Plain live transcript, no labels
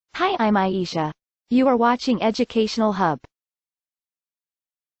Hi, I'm Aisha. You are watching Educational Hub.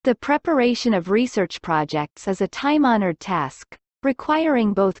 The preparation of research projects is a time-honored task,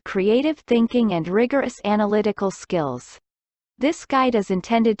 requiring both creative thinking and rigorous analytical skills. This guide is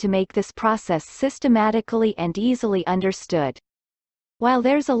intended to make this process systematically and easily understood. While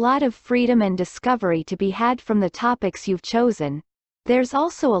there's a lot of freedom and discovery to be had from the topics you've chosen, there's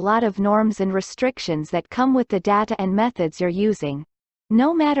also a lot of norms and restrictions that come with the data and methods you're using,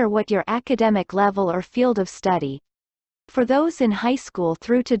 no matter what your academic level or field of study. For those in high school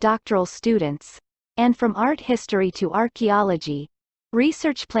through to doctoral students, and from art history to archaeology,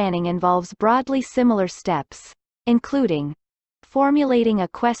 research planning involves broadly similar steps, including formulating a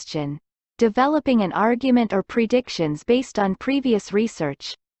question, developing an argument or predictions based on previous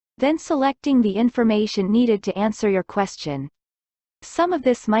research, then selecting the information needed to answer your question. Some of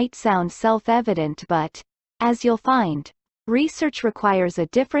this might sound self-evident, but, as you'll find, research requires a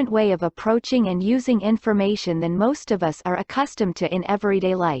different way of approaching and using information than most of us are accustomed to in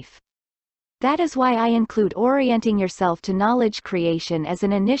everyday life. That is why I include orienting yourself to knowledge creation as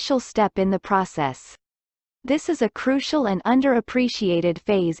an initial step in the process. This is a crucial and underappreciated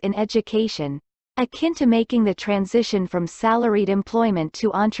phase in education, akin to making the transition from salaried employment to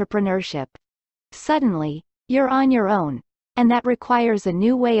entrepreneurship. Suddenly, you're on your own, and that requires a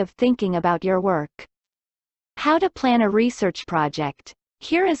new way of thinking about your work. How to plan a research project.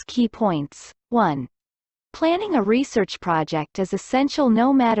 Here is key points. 1. Planning a research project is essential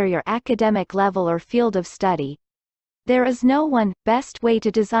no matter your academic level or field of study. There is no one best way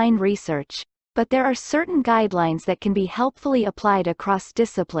to design research, but there are certain guidelines that can be helpfully applied across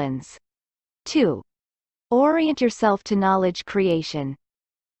disciplines. 2. Orient yourself to knowledge creation.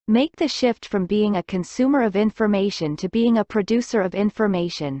 Make the shift from being a consumer of information to being a producer of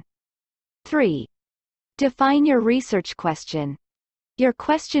information. 3. Define your research question. Your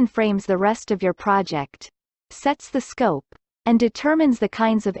question frames the rest of your project, sets the scope, and determines the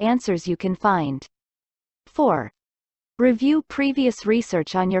kinds of answers you can find. 4. Review previous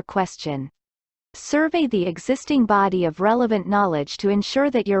research on your question. Survey the existing body of relevant knowledge to ensure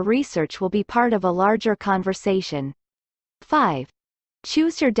that your research will be part of a larger conversation. 5.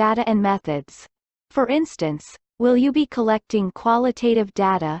 Choose your data and methods. For instance, will you be collecting qualitative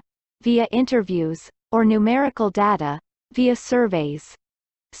data, via interviews, or numerical data, via surveys?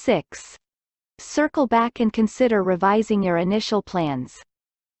 6. Circle back and consider revising your initial plans.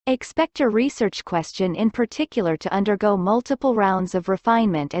 Expect your research question in particular to undergo multiple rounds of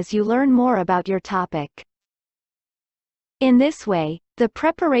refinement as you learn more about your topic. In this way, the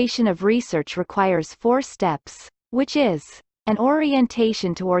preparation of research requires 4 steps, which is an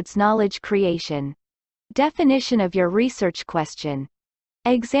orientation towards knowledge creation, definition of your research question,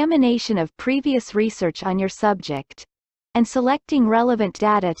 examination of previous research on your subject, and selecting relevant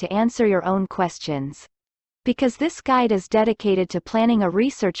data to answer your own questions. Because this guide is dedicated to planning a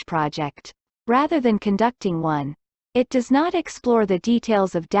research project, rather than conducting one, it does not explore the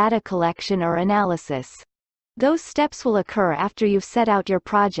details of data collection or analysis. Those steps will occur after you've set out your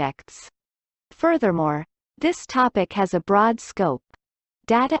projects. Furthermore, this topic has a broad scope.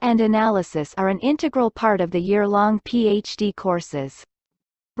 Data and analysis are an integral part of the year-long PhD courses.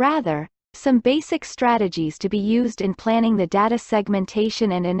 Rather, some basic strategies to be used in planning the data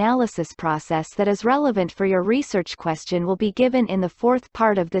segmentation and analysis process that is relevant for your research question will be given in the 4th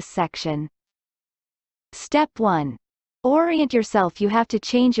part of this section. Step 1. Orient yourself. You have to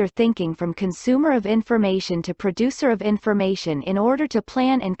change your thinking from consumer of information to producer of information in order to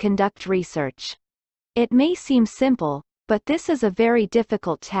plan and conduct research. It may seem simple, but this is a very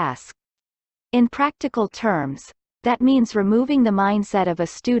difficult task. In practical terms, that means removing the mindset of a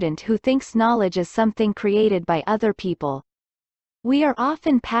student who thinks knowledge is something created by other people. We are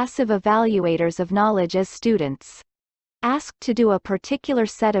often passive evaluators of knowledge as students. Asked to do a particular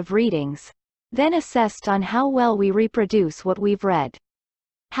set of readings, then assessed on how well we reproduce what we've read.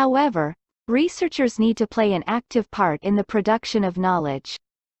 However, researchers need to play an active part in the production of knowledge.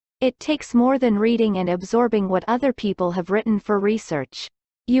 It takes more than reading and absorbing what other people have written for research.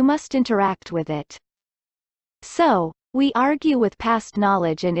 You must interact with it. So, we argue with past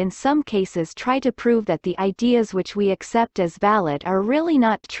knowledge and in some cases try to prove that the ideas which we accept as valid are really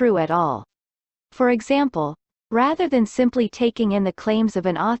not true at all. For example, rather than simply taking in the claims of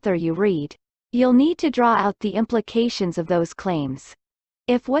an author you read, you'll need to draw out the implications of those claims.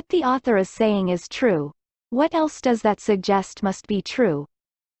 If what the author is saying is true, what else does that suggest must be true?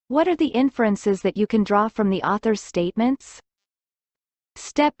 What are the inferences that you can draw from the author's statements?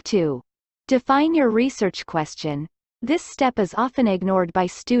 Step 2. Define your research question. This step is often ignored by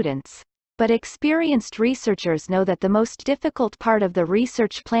students, but experienced researchers know that the most difficult part of the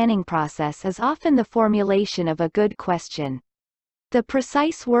research planning process is often the formulation of a good question. The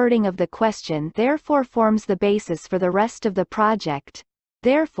precise wording of the question therefore forms the basis for the rest of the project.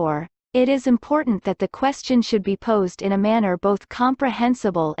 Therefore, it is important that the question should be posed in a manner both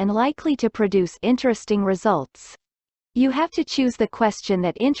comprehensible and likely to produce interesting results. You have to choose the question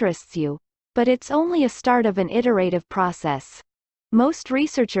that interests you, but it's only a start of an iterative process. Most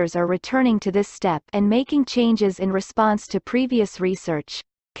researchers are returning to this step and making changes in response to previous research,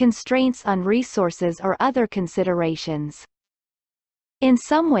 constraints on resources or other considerations. In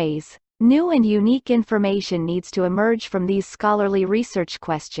some ways, new and unique information needs to emerge from these scholarly research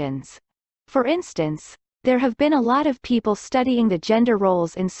questions. For instance, there have been a lot of people studying the gender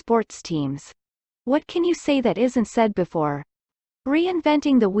roles in sports teams. What can you say that isn't said before?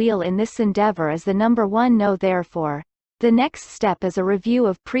 Reinventing the wheel in this endeavor is the number one no. Therefore, the next step is a review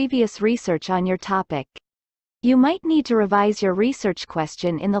of previous research on your topic. You might need to revise your research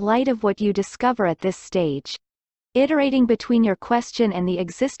question in the light of what you discover at this stage. Iterating between your question and the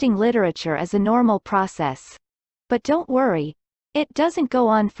existing literature is a normal process. But don't worry, it doesn't go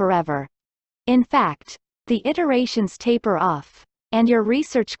on forever. In fact, the iterations taper off, and your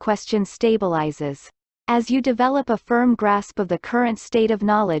research question stabilizes, as you develop a firm grasp of the current state of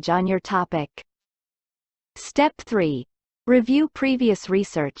knowledge on your topic. Step 3. Review previous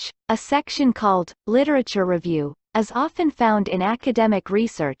research. A section called Literature Review is often found in academic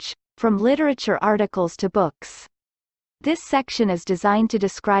research, from literature articles to books. This section is designed to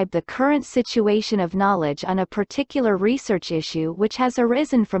describe the current situation of knowledge on a particular research issue which has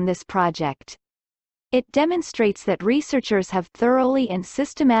arisen from this project. It demonstrates that researchers have thoroughly and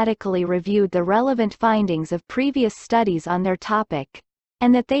systematically reviewed the relevant findings of previous studies on their topic,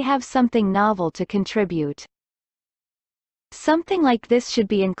 and that they have something novel to contribute. Something like this should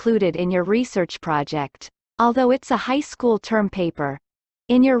be included in your research project, although it's a high school term paper.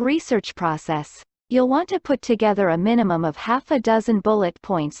 In your research process, you'll want to put together a minimum of half a dozen bullet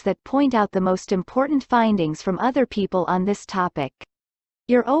points that point out the most important findings from other people on this topic.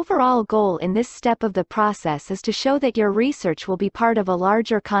 Your overall goal in this step of the process is to show that your research will be part of a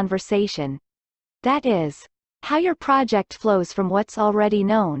larger conversation. That is, how your project flows from what's already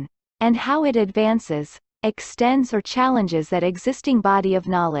known, and how it advances, extends or challenges that existing body of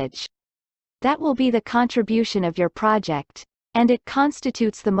knowledge. That will be the contribution of your project, and it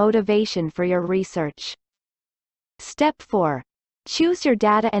constitutes the motivation for your research. Step 4. Choose your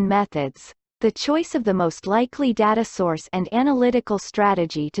data and methods. The choice of the most likely data source and analytical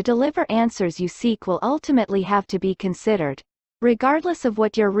strategy to deliver answers you seek will ultimately have to be considered, regardless of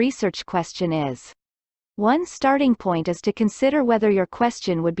what your research question is. One starting point is to consider whether your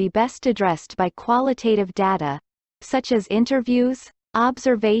question would be best addressed by qualitative data, such as interviews,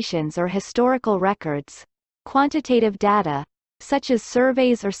 observations or historical records, quantitative data, such as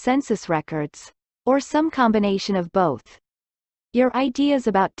surveys or census records, or some combination of both. Your ideas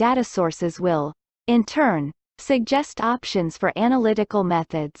about data sources will, in turn, suggest options for analytical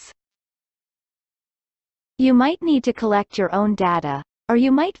methods. You might need to collect your own data, or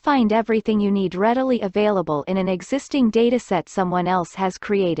you might find everything you need readily available in an existing dataset someone else has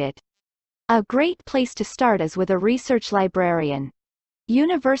created. A great place to start is with a research librarian.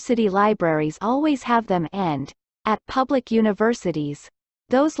 University libraries always have them and, at public universities,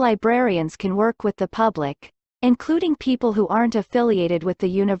 those librarians can work with the public, including people who aren't affiliated with the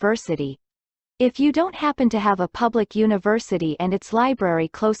university. If you don't happen to have a public university and its library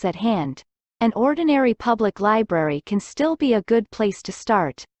close at hand, an ordinary public library can still be a good place to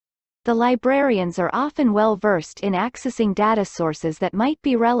start. The librarians are often well versed in accessing data sources that might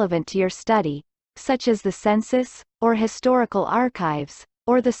be relevant to your study, such as the census, or historical archives,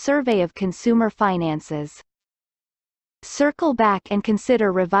 or the survey of consumer finances. Circle back and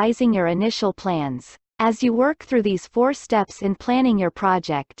consider revising your initial plans. As you work through these 4 steps in planning your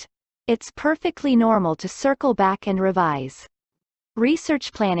project, it's perfectly normal to circle back and revise.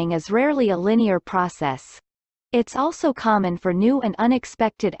 Research planning is rarely a linear process. It's also common for new and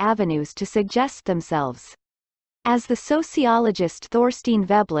unexpected avenues to suggest themselves. As the sociologist Thorstein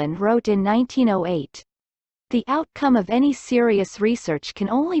Veblen wrote in 1908, the outcome of any serious research can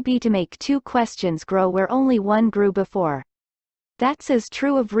only be to make 2 questions grow where only one grew before. That's as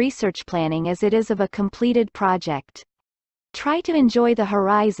true of research planning as it is of a completed project. Try to enjoy the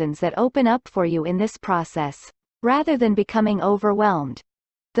horizons that open up for you in this process, rather than becoming overwhelmed.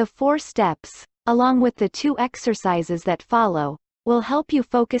 The 4 steps, along with the 2 exercises that follow, will help you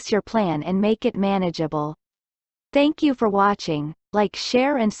focus your plan and make it manageable. Thank you for watching. Like,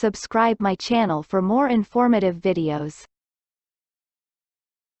 share and subscribe my channel for more informative videos.